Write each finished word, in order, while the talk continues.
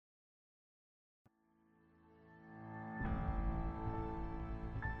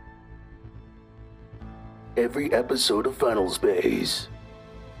Every episode of Final Space.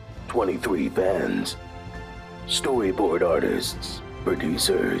 23 fans. Storyboard artists,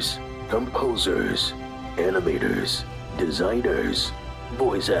 producers, composers, animators, designers,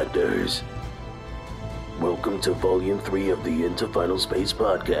 voice actors. Welcome to Volume 3 of the Into Final Space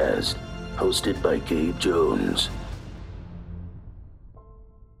podcast, hosted by Gabe Jones.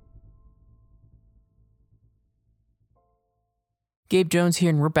 Gabe Jones here,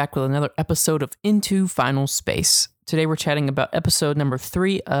 and we're back with another episode of Into Final Space. Today we're chatting about episode number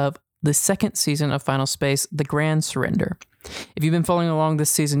 3 of the second season of Final Space, The Grand Surrender. If you've been following along this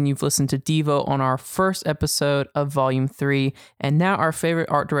season, you've listened to Devo on our first episode of Volume 3, and now our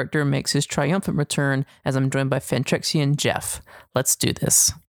favorite art director makes his triumphant return as I'm joined by Fantrexian Jeff. Let's do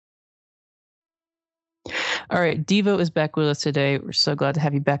this. All right, Devo is back with us today. We're so glad to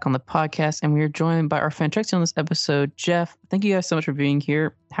have you back on the podcast, and we are joined by our Fantrexian on this episode, Jeff. Thank you guys so much for being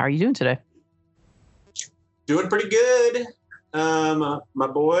here. How are you doing today? Doing pretty good. My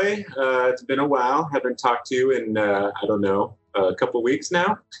boy, it's been a while. Haven't talked to you in, a couple weeks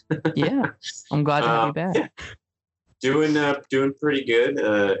now. Yeah, I'm glad to have you back. Yeah. Doing pretty good.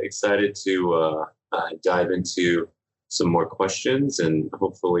 Excited to dive into some more questions and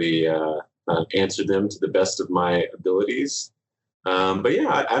hopefully answer them to the best of my abilities. But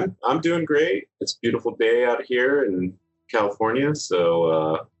yeah, I'm doing great. It's a beautiful day out here in California,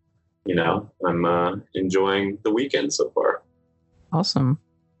 so I'm enjoying the weekend so far. Awesome.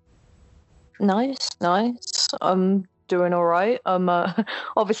 Nice. I'm doing all right. I'm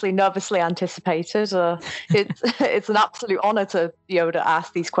obviously nervously anticipated. It's an absolute honor to be able to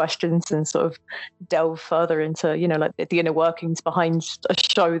ask these questions and sort of delve further into, the inner workings behind a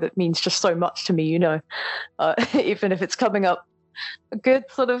show that means just so much to me, even if it's coming up a good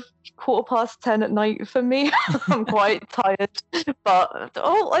sort of 10:15 at night for me. I'm quite tired, but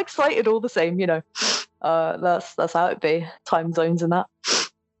excited all the same, that's how it be. Time zones and that.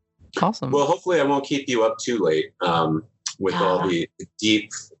 Awesome. Well, hopefully I won't keep you up too late with all the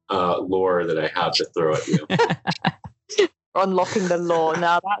deep lore that I have to throw at you. Unlocking the lore.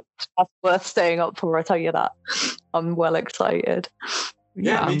 Now that's worth staying up for, I tell you that. I'm well excited.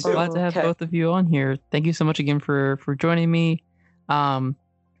 Yeah, I'm glad to have both of you on here. Thank you so much again for joining me.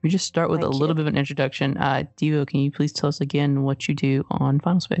 We just start with a little bit of an introduction. Devo, can you please tell us again what you do on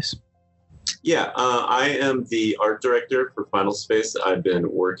Final Space? Yeah, I am the art director for Final Space. I've been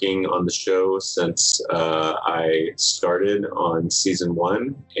working on the show since I started on season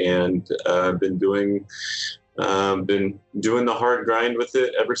 1, and I've been doing the hard grind with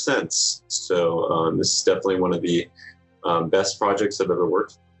it ever since. So this is definitely one of the best projects I've ever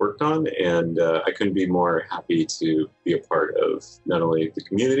worked on, and I couldn't be more happy to be a part of not only the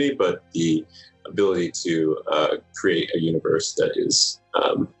community but the ability to create a universe that is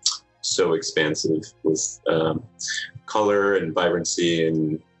so expansive with color and vibrancy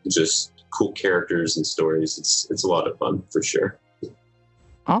and just cool characters and stories. It's a lot of fun for sure.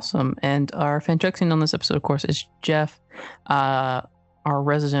 Awesome. And our Fantrexian on this episode, of course, is Jeff, our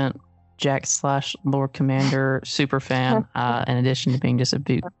resident Jack/Lord Commander super fan, in addition to being just a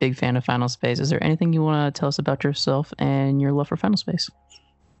big fan of Final Space. Is there anything you want to tell us about yourself and your love for Final Space?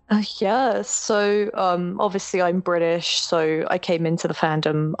 Yeah, so obviously I'm British, so I came into the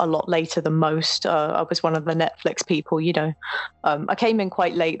fandom a lot later than most. I was one of the Netflix people, I came in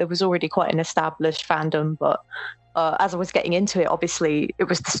quite late. There was already quite an established fandom, but as I was getting into it, obviously it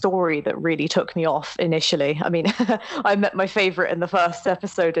was the story that really took me off initially. I mean, I met my favorite in the first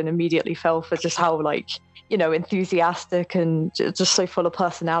episode and immediately fell for just how enthusiastic and just so full of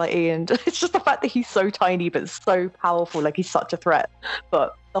personality. And it's just the fact that he's so tiny but so powerful, like he's such a threat.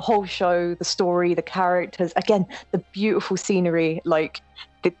 But the whole show, the story, the characters, again, the beautiful scenery,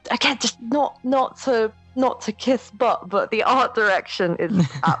 just not to kiss butt, but the art direction is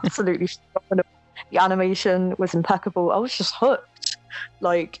absolutely phenomenal. The animation was impeccable. I was just hooked.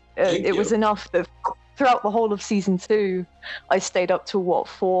 It was enough that throughout the whole of season 2, I stayed up till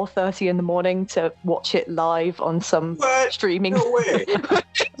 4:30 in the morning to watch it live on some streaming. No way.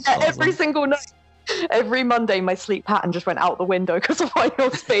 Every single night. Every Monday, my sleep pattern just went out the window because of Final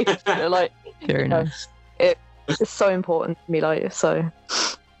Space. Very nice. It's so important to me, Yeah,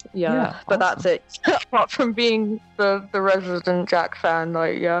 but awesome. That's it. Apart from being the resident Jack fan,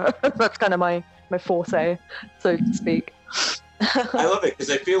 that's kind of my forte, so to speak. I love it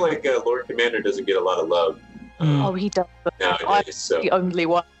because I feel like Lord Commander doesn't get a lot of love. He does. Nowadays, I'm the only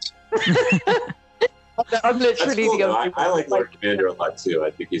one. I'm literally cool, the only one. I like Lord Commander a lot too. I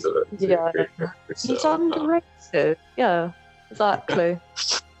think he's a great character. He's underrated. Yeah, exactly.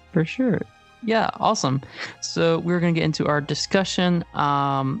 For sure. Yeah, awesome. So we're going to get into our discussion.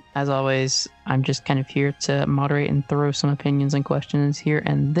 As always, I'm just kind of here to moderate and throw some opinions and questions here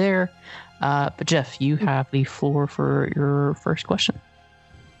and there. But Jeff, you have the floor for your first question.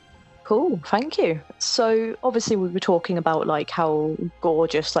 Cool, thank you. So obviously we were talking about like how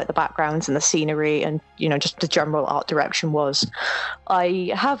gorgeous like the backgrounds and the scenery and just the general art direction was.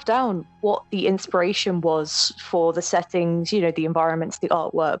 I have down what the inspiration was for the settings, the environments, the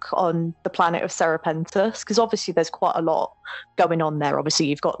artwork on the planet of Serepentus, because obviously there's quite a lot going on there. Obviously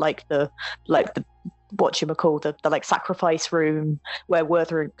you've got like the the like sacrifice room where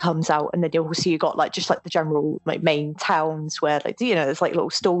Werther comes out, and then also you got like just like the general like main towns where like there's like little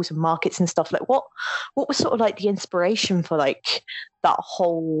stalls and markets and stuff. Like what was sort of like the inspiration for like that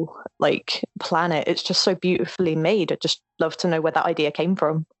whole like planet? It's just so beautifully made. I'd just love to know where that idea came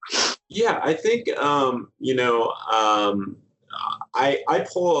from. Yeah, I think I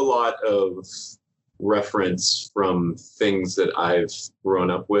pull a lot of reference from things that I've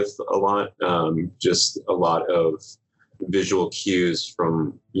grown up with a lot, just a lot of visual cues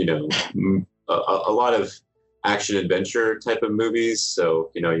from, a lot of action adventure type of movies.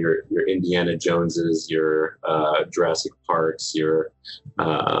 So, your Indiana Joneses, your Jurassic Parks, your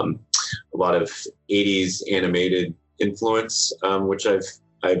a lot of 80s animated influence, which I've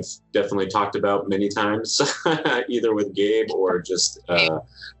definitely talked about many times, either with Gabe or just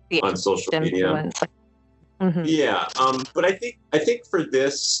on social media. Mm-hmm. Yeah. But I think for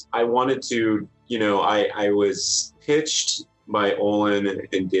this, I wanted to, I was pitched by Olin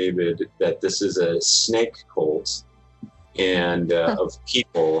and David that this is a snake cult and of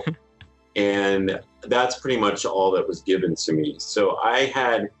people. And that's pretty much all that was given to me. So I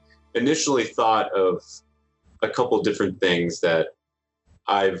had initially thought of a couple different things that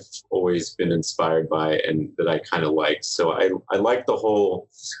I've always been inspired by and that I kind of liked. So I like the whole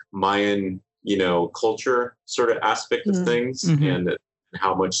Mayan, culture sort of aspect of things, and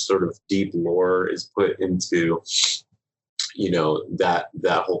how much sort of deep lore is put into,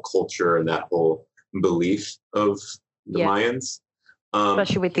 that whole culture and that whole belief of the Mayans.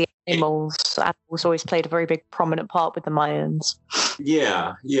 Especially with the animals. Animals always played a very big prominent part with the Mayans.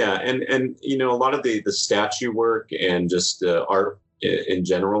 Yeah. And a lot of the statue work and just art in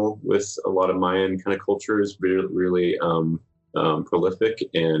general with a lot of Mayan kind of culture is really, really prolific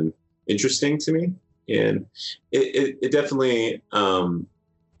and interesting to me. And it definitely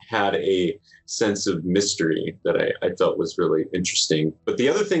had a sense of mystery that I felt was really interesting. But the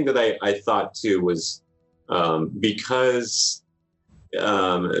other thing that I thought too was because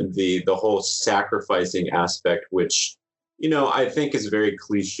the whole sacrificing aspect, which, I think is very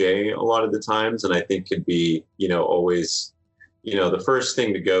cliche a lot of the times, and I think could be, always, the first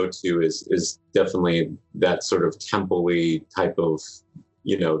thing to go to is definitely that sort of temple-y type of,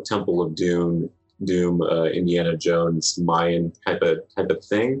 Temple of Doom, Indiana Jones, Mayan type of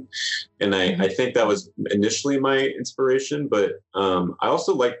thing. And I think that was initially my inspiration, but I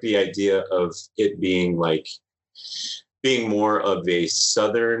also like the idea of it being more of a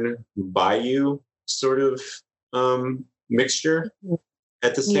southern bayou sort of mixture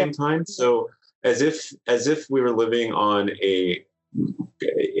at the same time. So as if we were living on a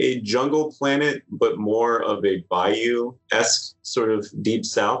jungle planet, but more of a bayou-esque sort of deep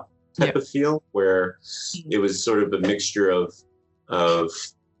south type of feel, where it was sort of a mixture of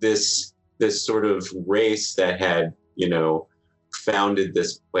this sort of race that had, founded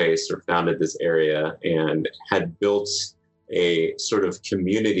this place or founded this area and had built a sort of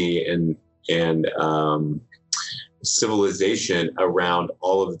community and civilization around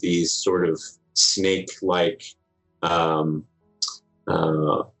all of these sort of snake-like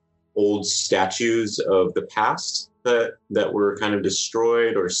old statues of the past that were kind of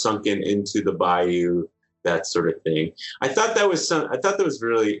destroyed or sunken into the bayou, that sort of thing. I thought that was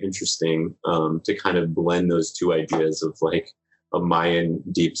really interesting to kind of blend those two ideas of like a Mayan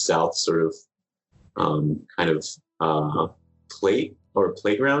deep south sort of kind of plate or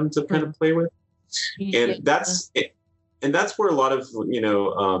playground to kind of play with, and that's where a lot of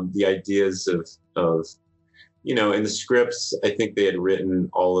the ideas of in the scripts, I think they had written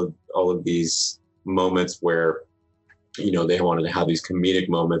all of these moments where, they wanted to have these comedic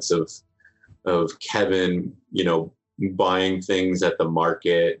moments of Kevin, buying things at the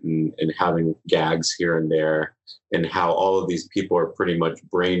market and having gags here and there, and how all of these people are pretty much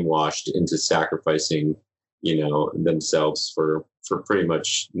brainwashed into sacrificing, themselves for pretty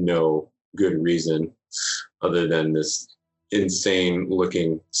much no good reason other than this insane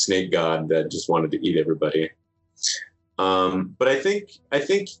looking snake god that just wanted to eat everybody. But I think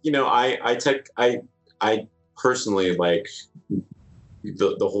I personally like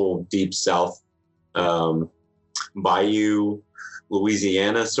the whole deep South, Bayou,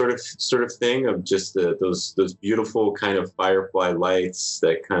 Louisiana sort of thing of just those beautiful kind of firefly lights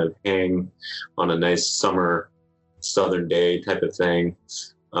that kind of hang on a nice summer southern day type of thing.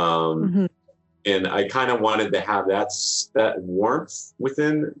 And I kind of wanted to have that warmth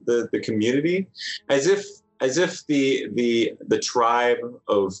within the community, as if the tribe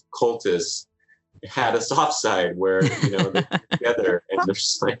of cultists had a soft side where, you know, they get together and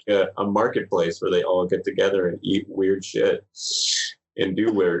there's like a marketplace where they all get together and eat weird shit and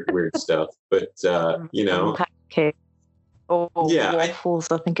do weird stuff. But you know, pancake or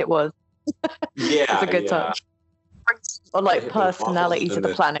waffles, I think it was. Yeah, it's a good touch. Or like personality to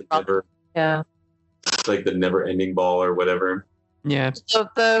the planet. Yeah. Like the never ending ball or whatever. Yeah.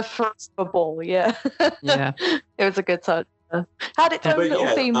 The forever ball, yeah. Yeah. It was a good touch. Had its own little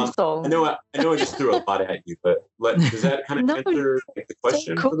theme song. I know I just threw a lot at you, but does that kind of answer like, the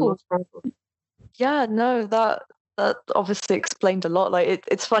question? So cool. Yeah, no, that obviously explained a lot. Like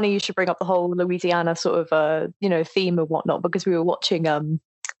it's funny you should bring up the whole Louisiana sort of theme and whatnot, because we were watching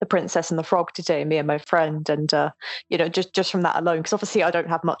The Princess and the Frog today, me and my friend, and just from that alone, because obviously I don't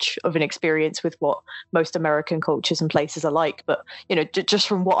have much of an experience with what most American cultures and places are like, but just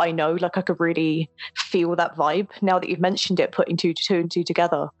from what I know, like I could really feel that vibe. Now that you've mentioned it, putting two and two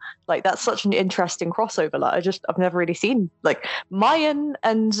together, like that's such an interesting crossover. Like I've never really seen like Mayan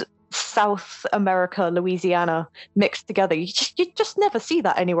and South America, Louisiana mixed together. You just never see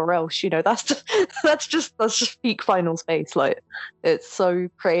that anywhere else. That's just peak Final Space. Like it's so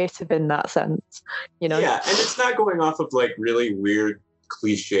creative in that sense. Yeah, and it's not going off of like really weird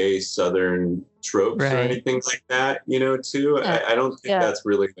cliche Southern tropes or anything like that. Too. Yeah. I don't think that's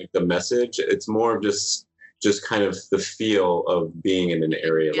really like the message. It's more of just kind of the feel of being in an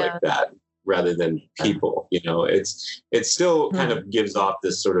area like that, rather than people. It still kind of gives off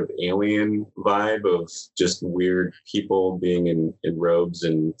this sort of alien vibe of just weird people being in robes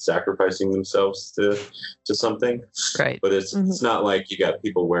and sacrificing themselves to something. Right. But it's not like you got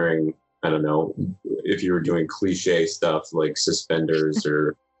people wearing, I don't know, if you were doing cliche stuff like suspenders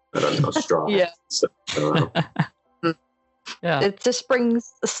or I don't know, straw. Stuff. I don't know. Yeah. It just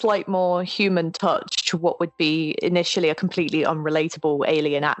brings a slight more human touch to what would be initially a completely unrelatable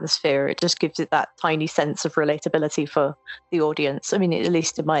alien atmosphere. It just gives it that tiny sense of relatability for the audience. I mean, at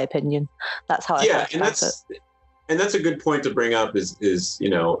least in my opinion, that's how I felt about it. And that's a good point to bring up is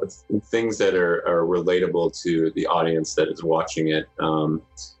things that are relatable to the audience that is watching it.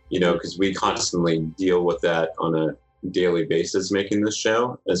 Because we constantly deal with that on a daily basis making this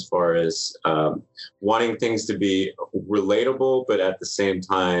show, as far as wanting things to be relatable, but at the same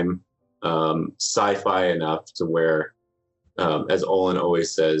time sci-fi enough to where, as Olin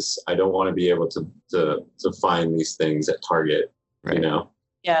always says, I don't want to be able to find these things at Target.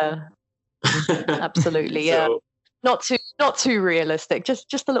 Yeah. Absolutely. Yeah. So, not too realistic.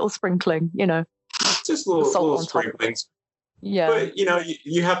 Just a little sprinkling. Just little sprinklings. Yeah. But,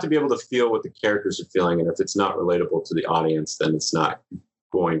 you have to be able to feel what the characters are feeling. And if it's not relatable to the audience, then it's not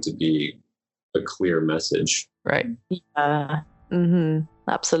going to be a clear message. Right. Yeah.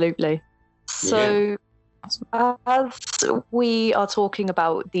 Absolutely. So as we are talking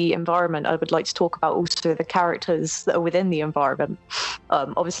about the environment, I would like to talk about also the characters that are within the environment.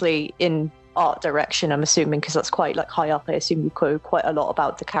 Obviously, in art direction, I'm assuming, because that's quite like high up, I assume you know quite a lot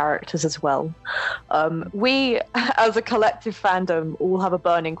about the characters as well. We as a collective fandom all have a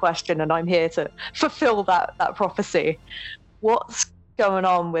burning question, and I'm here to fulfill that prophecy. What's going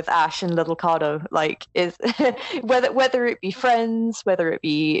on with Ash and Little Cardo? Like, is whether it be friends, whether it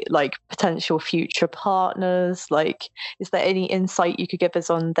be like potential future partners, like, is there any insight you could give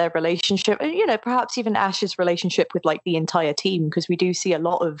us on their relationship, and perhaps even Ash's relationship with like the entire team, because we do see a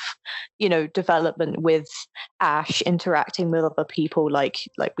lot of development with Ash interacting with other people, like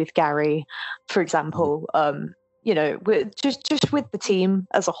with Gary, for example. Just with the team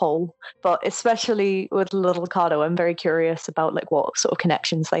as a whole, but especially with Little Cardo, I'm very curious about like what sort of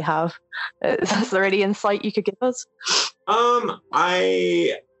connections they have. Is there any insight you could give us?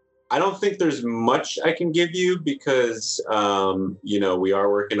 I don't think there's much I can give you, because we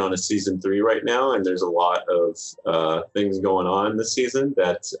are working on a season 3 right now, and there's a lot of things going on this season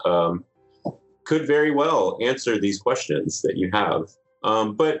that could very well answer these questions that you have.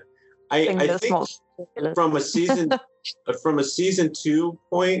 But I think from a season 2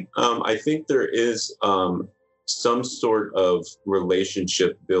 point, I think there is some sort of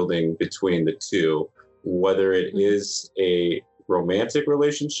relationship building between the two, whether it is a romantic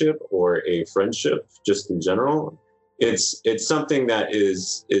relationship or a friendship, just in general. It's something that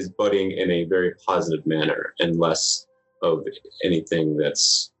is budding in a very positive manner, and less of anything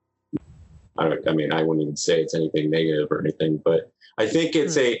that's, I wouldn't even say it's anything negative or anything, but I think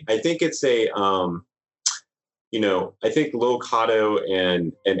it's I think Lil Kato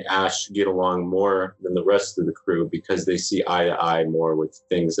and Ash get along more than the rest of the crew because they see eye to eye more with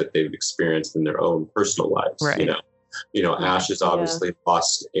things that they've experienced in their own personal lives. Right. Ash has obviously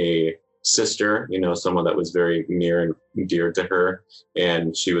lost a sister, someone that was very near and dear to her,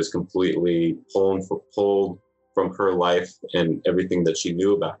 and she was completely pulled from her life and everything that she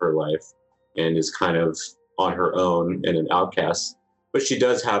knew about her life, and is kind of on her own and an outcast. But she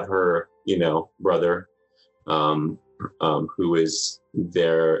does have her, brother, who is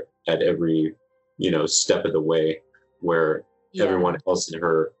there at every, step of the way, where everyone else in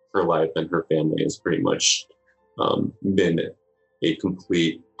her life and her family has pretty much been a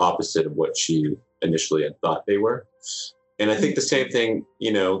complete opposite of what she initially had thought they were. And I think the same thing,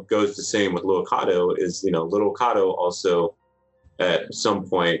 goes the same with Lil Kato is, Lil Kato also at some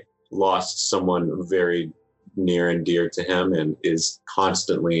point lost someone very near and dear to him and is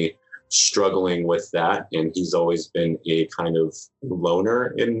constantly struggling with that. And he's always been a kind of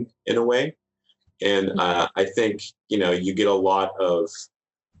loner in a way. And I think, you get a lot of,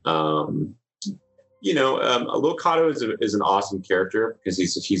 Lil Kato is an awesome character because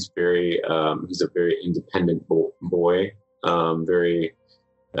he's a very independent boy, very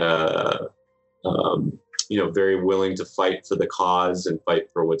very willing to fight for the cause and fight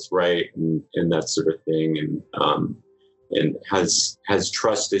for what's right and that sort of thing, and has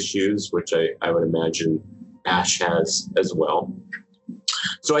trust issues, which I would imagine Ash has as well.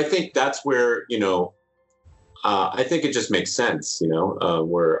 So I think that's where I think it just makes sense,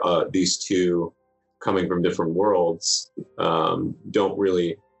 where these two coming from different worlds don't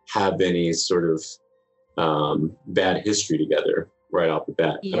really have any sort of bad history together right off the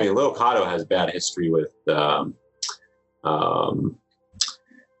bat. Yeah. I mean, Lil Kato has bad history with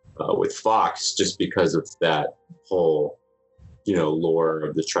Fox just because of that whole, lore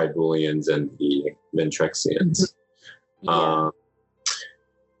of the Tribulians and the Ventrexians. Yeah.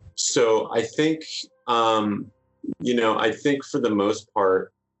 So I think, I think for the most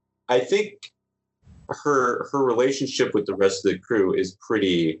part, I think her relationship with the rest of the crew is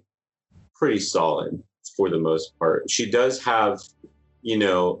pretty solid for the most part. She does have,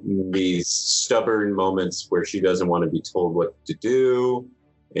 these stubborn moments where she doesn't want to be told what to do.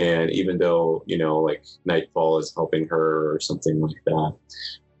 And even though, like Nightfall is helping her or something like that.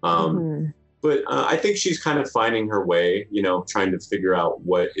 But I think she's kind of finding her way, trying to figure out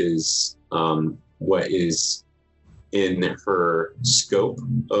what is in her scope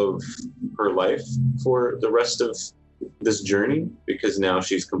of her life for the rest of this journey, because now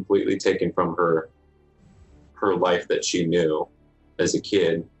she's completely taken from her life that she knew as a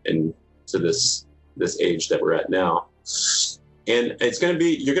kid and to this age that we're at now. And it's going to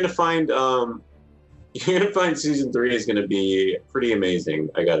be, you're going to find season 3 is going to be pretty amazing,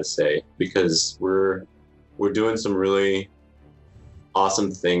 I got to say, because we're doing some really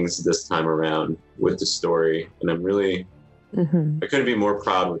awesome things this time around with the story. And I'm really, I couldn't be more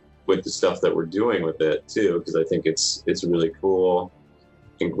proud with the stuff that we're doing with it too, because I think it's really cool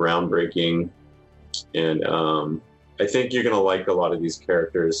and groundbreaking. And I think you're going to like a lot of these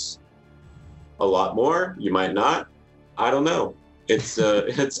characters a lot more. You might not. I don't know. It's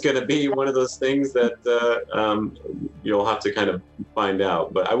going to be one of those things that you'll have to kind of find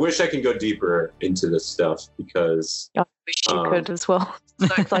out. But I wish I could go deeper into this stuff because I wish you could as well. So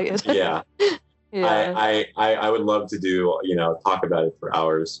excited. Yeah. I would love to do talk about it for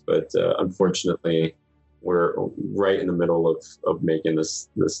hours, but unfortunately, we're right in the middle of making this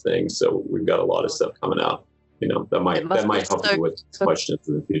thing, so we've got a lot of stuff coming out. That might help you with questions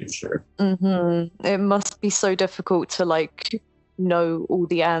in the future. It must be so difficult to know all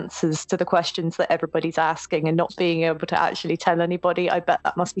the answers to the questions that everybody's asking and not being able to actually tell anybody. I bet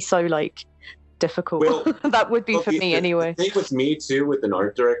that must be so difficult. Well, that would be for me anyway. I think with me too, with an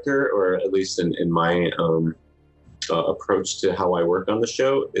art director, or at least in my approach to how I work on the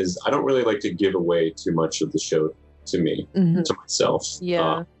show, is I don't really like to give away too much of the show to me, to myself,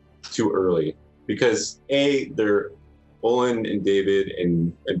 too early. Because they're Olin and David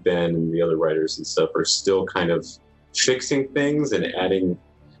and Ben and the other writers and stuff are still kind of fixing things and adding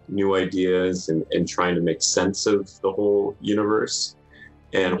new ideas and trying to make sense of the whole universe.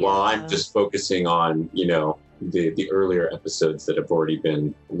 And while I'm just focusing on, the earlier episodes that have already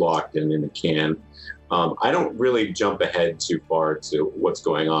been locked and in the can, I don't really jump ahead too far to what's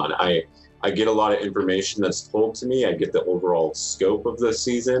going on. I get a lot of information that's told to me. I get the overall scope of the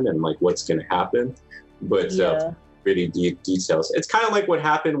season and what's going to happen, but pretty deep details. It's kind of like what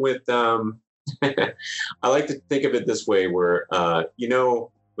happened with I like to think of it this way, where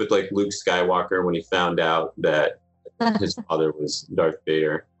with like Luke Skywalker, when he found out that his father was Darth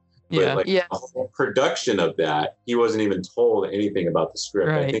Vader. Yeah. But the whole production of that, he wasn't even told anything about the script.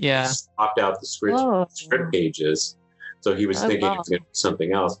 Right, I think yeah. he swapped out the script pages. So he was thinking it was going to be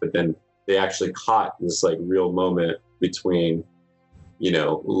something else, but then they actually caught this like real moment between,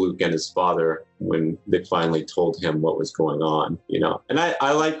 Luke and his father when they finally told him what was going on, And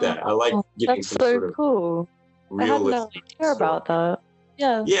I like that. I like getting that's some so sort of cool. I had no realistic idea about that.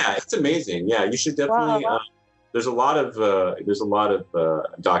 Yeah. Yeah, it's amazing. Yeah, you should definitely. Wow. There's a lot of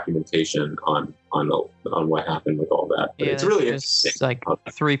documentation on what happened with all that. But it's really interesting. There's like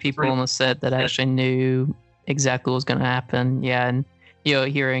 3 people on the set that actually knew exactly what was going to happen. Yeah, and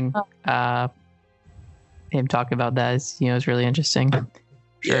hearing him talk about that is really interesting.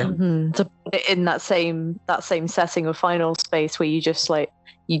 Sure. Mm-hmm. To put it in that same setting of Final Space where you just like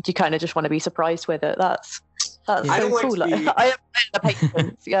you kind of just want to be surprised with it. That's I so don't cool. like I have the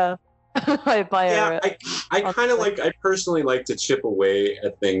patience. Yeah. I admire it. I kind of I personally like to chip away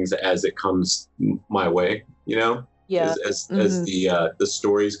at things as it comes my way, Yeah. as the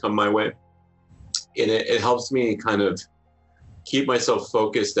stories come my way, and it helps me kind of keep myself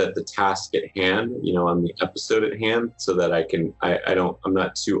focused at the task at hand, on the episode at hand, so that I'm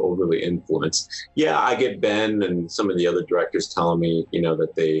not too overly influenced. Yeah, I get Ben and some of the other directors telling me,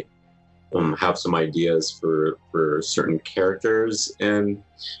 that they have some ideas for certain characters and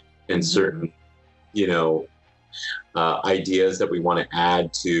certain, ideas that we want to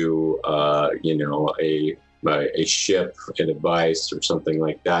add to, a ship, a device, or something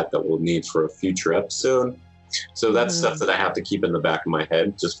like that we'll need for a future episode. So that's stuff that I have to keep in the back of my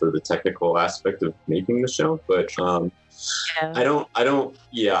head just for the technical aspect of making the show. But I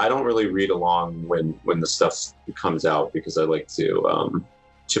don't really read along when the stuff comes out, because I like to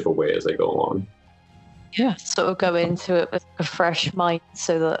chip away as I go along. Yeah, sort of go into it with a fresh mind,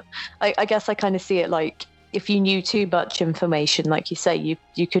 so that I guess I kind of see it like if you knew too much information, like you say,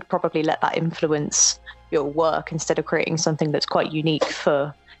 you could probably let that influence your work instead of creating something that's quite unique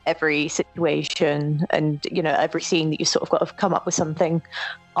for every situation and every scene that you sort of got to come up with something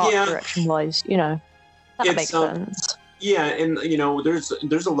art direction wise. That makes sense. Yeah, and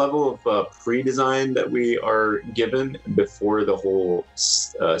there's a level of pre-design that we are given before the whole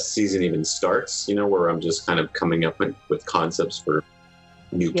season even starts. Where I'm just kind of coming up with concepts for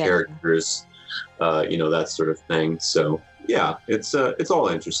new characters, that sort of thing. So yeah, it's all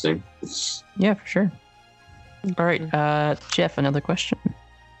interesting. Yeah, for sure. All right, Jeff, another question.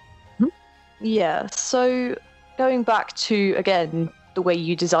 Yeah. So going back to again the way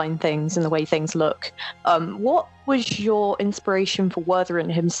you design things and the way things look. What was your inspiration for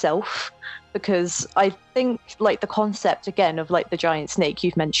Wertherent himself? Because I think like the concept again of like the giant snake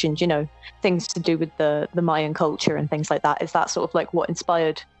you've mentioned, things to do with the Mayan culture and things like that. Is that sort of like what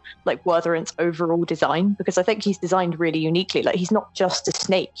inspired like Wertherent's overall design? Because I think he's designed really uniquely. Like he's not just a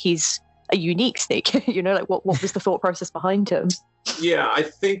snake, he's a unique snake. Like what was the thought process behind him? Yeah, I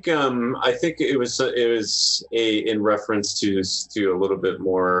think it was in reference to a little bit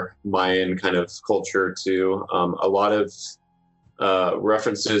more Mayan kind of culture too. A lot of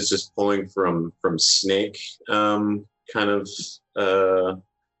references just pulling from snake kind of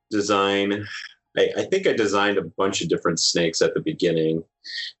design. I think I designed a bunch of different snakes at the beginning,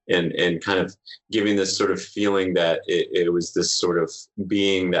 and kind of giving this sort of feeling that it was this sort of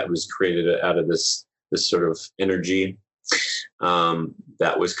being that was created out of this sort of energy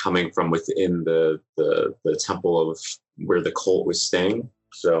that was coming from within the temple of where the cult was staying.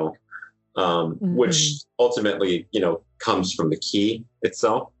 So, which ultimately, comes from the key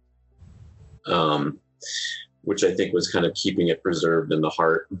itself, which I think was kind of keeping it preserved in the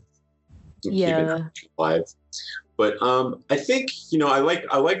heart, keeping it alive. But I think I like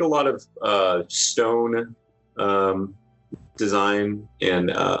a lot of stone design and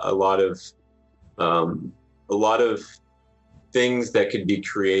a lot of things that could be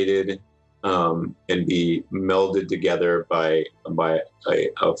created and be melded together by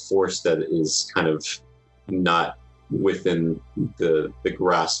a force that is kind of not within the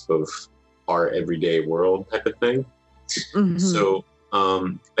grasp of our everyday world type of thing. So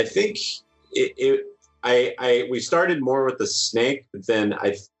I think we started more with the snake, but then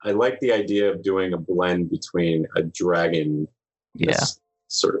I like the idea of doing a blend between a dragon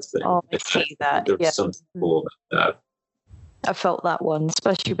sort of thing. Oh, I see that. There was something cool about that. I felt that one,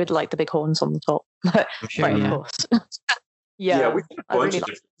 especially with like the big horns on the top. Sure, of course. Yeah, we did a bunch of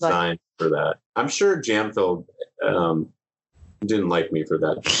different designs for that. I'm sure Jamfeld didn't like me for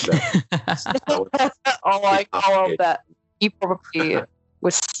that. I bet you probably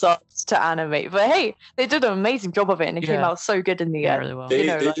was sussed. to animate. But hey, they did an amazing job of it, and it came out so good in the end. Really well. They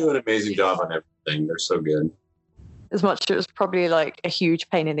do an amazing job on everything. They're so good. As much as it was probably like a huge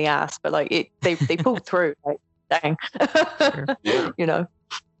pain in the ass, but like they pulled through. Like, dang. Sure. Yeah. You know.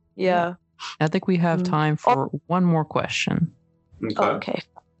 Yeah. I think we have time for one more question. Okay.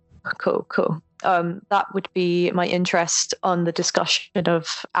 Cool. That would be my interest on the discussion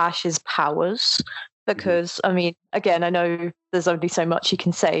of Ash's powers. Because, I mean, again, I know there's only so much you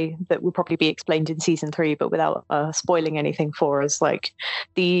can say that will probably be explained in season 3, but without spoiling anything for us. Like,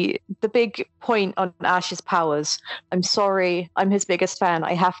 the big point on Ash's powers, I'm sorry, I'm his biggest fan.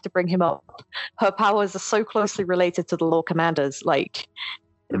 I have to bring him up. Her powers are so closely related to the Lord Commander's. Like,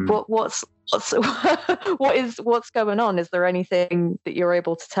 what's going on? Is there anything that you're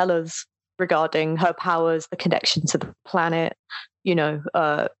able to tell us regarding her powers, the connection to the planet, you know,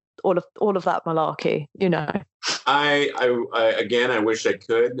 all of that malarkey, you know? I again, I wish I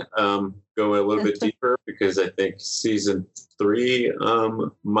could go a little bit deeper, because I think season 3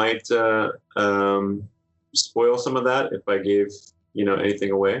 might spoil some of that if I gave, you know, anything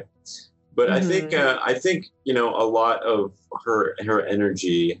away. But I think you know, a lot of her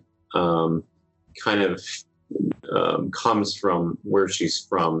energy kind of comes from where she's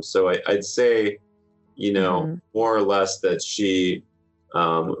from. So I'd say, you know, more or less that she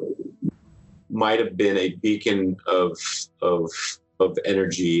might have been a beacon of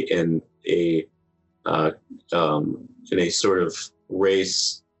energy in a sort of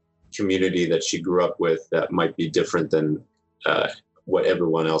race community that she grew up with that might be different than what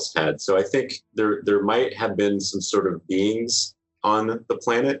everyone else had. So I think there might have been some sort of beings on the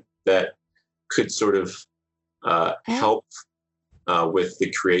planet that could sort of help with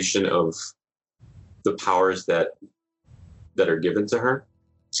the creation of the powers that are given to her.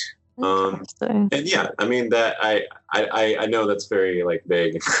 And yeah, I mean, that I know that's very like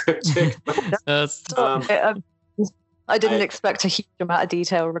vague and cryptic. I didn't expect a huge amount of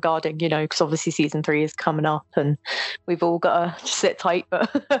detail regarding, you know, because obviously season 3 is coming up and we've all got to sit tight, but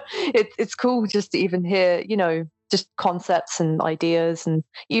it's cool just to even hear, you know, just concepts and ideas, and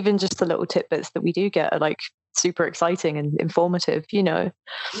even just the little tidbits that we do get are like super exciting and informative, you know.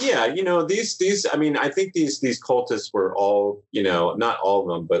 Yeah, you know, these I mean, I think these cultists were all, you know, not all of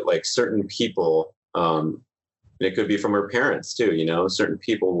them, but like certain people, and it could be from her parents too, you know, certain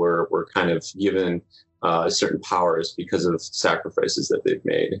people were kind of given certain powers because of sacrifices that they've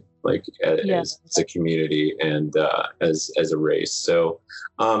made, like as a community and as a race. So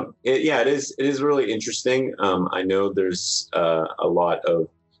it is really interesting. I know there's a lot of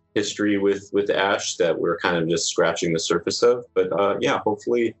history with Ash that we're kind of just scratching the surface of, but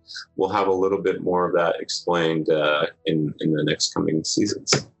hopefully we'll have a little bit more of that explained in the next coming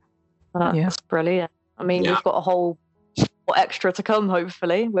seasons. That's brilliant. I mean, we've got a whole extra to come,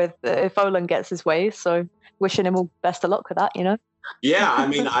 hopefully, with if Olin gets his way. So wishing him all best of luck with that, you know. Yeah, I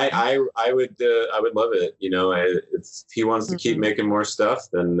mean, I would love it. You know, if he wants to keep making more stuff,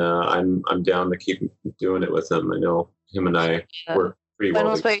 then I'm down to keep doing it with him. I know him and I work pretty well.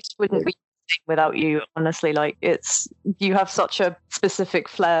 Final Space wouldn't be without you, honestly. Like, you have such a specific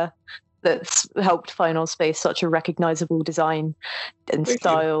flair that's helped Final Space, such a recognizable design and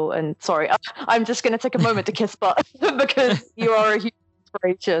style. And sorry, I'm just going to take a moment to kiss butt because you are a huge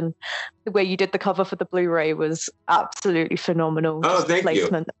inspiration. The way you did the cover for the Blu-ray was absolutely phenomenal. Oh, thank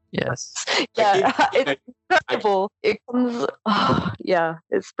placement. You. Yes. Yeah, it's incredible. It comes.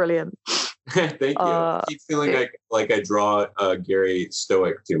 It's brilliant. Thank you. I keep feeling like I draw Gary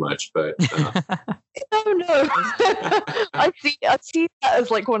stoic too much, but no. I see that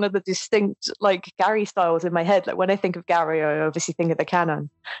as like one of the distinct like Gary styles in my head. Like when I think of Gary, I obviously think of the canon,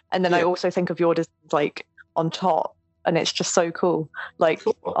 and then I also think of your designs like on top, and it's just so cool. Like,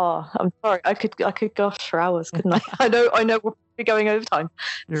 I'm sorry, I could gosh for hours, couldn't I? I know we'll be going over time.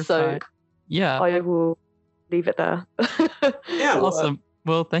 You're so fine. Yeah, I will leave it there. Yeah, awesome.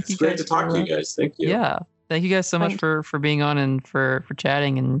 Well, thank you guys. It's great to talk to you guys. Thank you. Yeah. Thank you guys so much for being on and for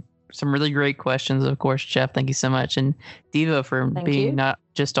chatting, and some really great questions. Of course, Jeff, thank you so much. And Diva for being not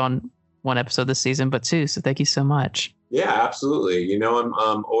just on one episode this season, but 2. So thank you so much. Yeah, absolutely. You know,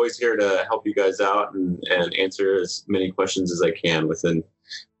 I'm always here to help you guys out and answer as many questions as I can within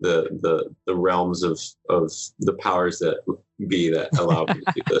the realms of the powers that be that allow me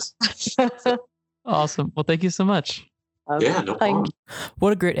to do this. Awesome. Well, thank you so much. Yeah, no problem.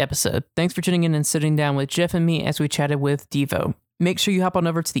 What a great episode. Thanks for tuning in and sitting down with Jeff and me as we chatted with Devo. Make sure you hop on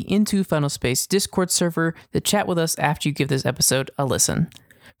over to the Into Final Space Discord server to chat with us after you give this episode a listen.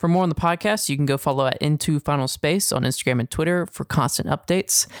 For more on the podcast, you can go follow at Into Final Space on Instagram and Twitter for constant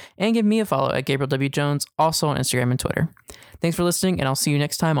updates, and give me a follow at Gabriel W. Jones, also on Instagram and Twitter. Thanks for listening, and I'll see you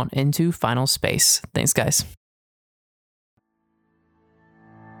next time on Into Final Space. Thanks, guys.